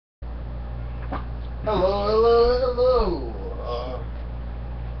Hello, hello, hello.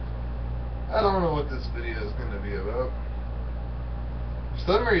 I don't know what this video is going to be about. For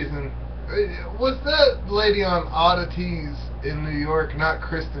some reason, was that lady on Oddities in New York not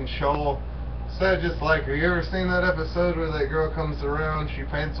Kristen Schaal? Said just like her. You ever seen that episode where that girl comes around, she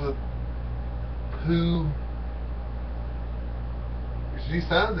paints with poo? She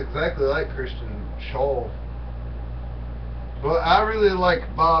sounds exactly like Kristen Schaal. But I really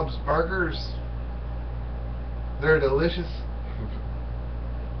like Bob's Burgers. They're delicious.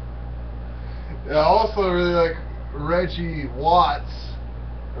 I also really like Reggie Watts,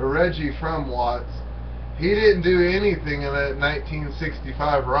 or Reggie from Watts. He didn't do anything in that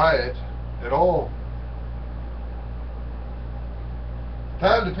 1965 riot at all.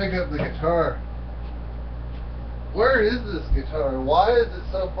 Time to pick up the guitar. Where is this guitar? Why is it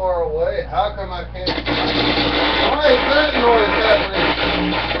so far away? How come I can't find it? Why is that noise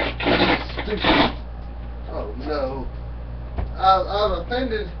happening? Stupid. Oh no. I've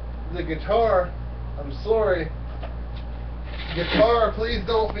offended the guitar. I'm sorry. Guitar, please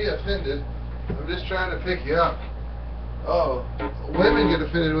don't be offended. I'm just trying to pick you up. Oh, women get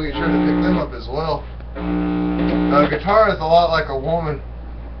offended when you try to pick them up as well. Guitar is a lot like a woman.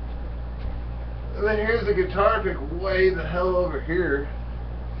 And then here's a guitar pick way the hell over here.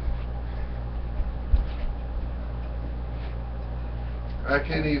 I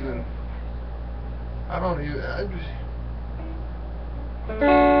can't even. I don't even. Hey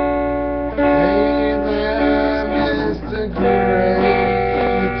there, Mr. Great.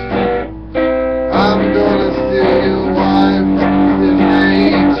 I'm gonna steal your wife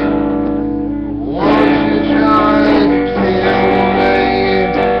tonight. Won't you try to kill me?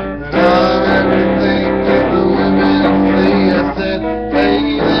 I'm everything that the women say. I said, hey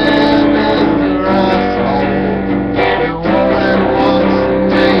there, Mr. Asshole. The woman wants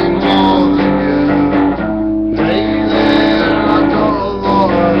me more than you. Hey there, I got a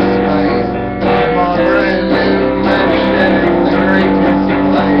lot of space. My brand new mansion in the greatest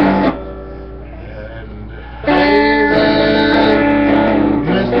place. And hey there,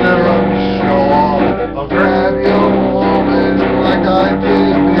 Mr. Unsure, I'll grab your woman like I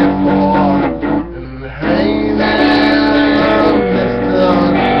did before. And hey there, Mr.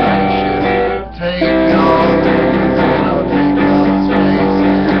 Unconscious, take your things and I'll take your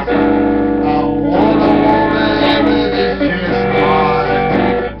spaces. I want a woman that is just mine.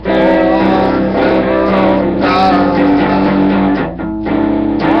 For several thousand.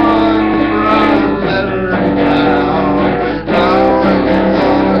 One from every town. Now when you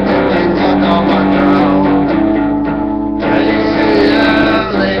talk and they suck on my crown. Hey,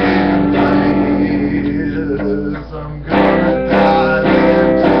 yeah, lady, please. I'm gonna dive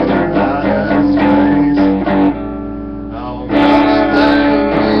into outer space. I'm gonna bang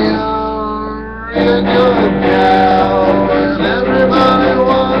me a real good gal, and everybody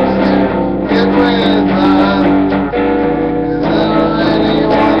wants to get with her. Is there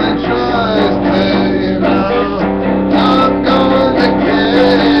anyone that tries to, you know? I'm gonna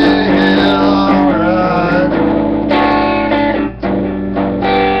get it alright.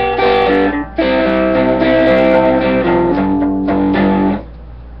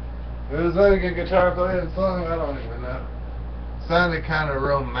 Was that a good guitar playing song? I don't even know. Sounded kind of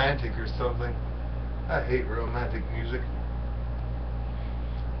romantic or something. I hate romantic music.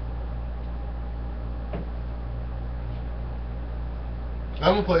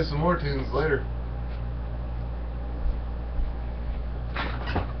 I'm gonna play some more tunes later.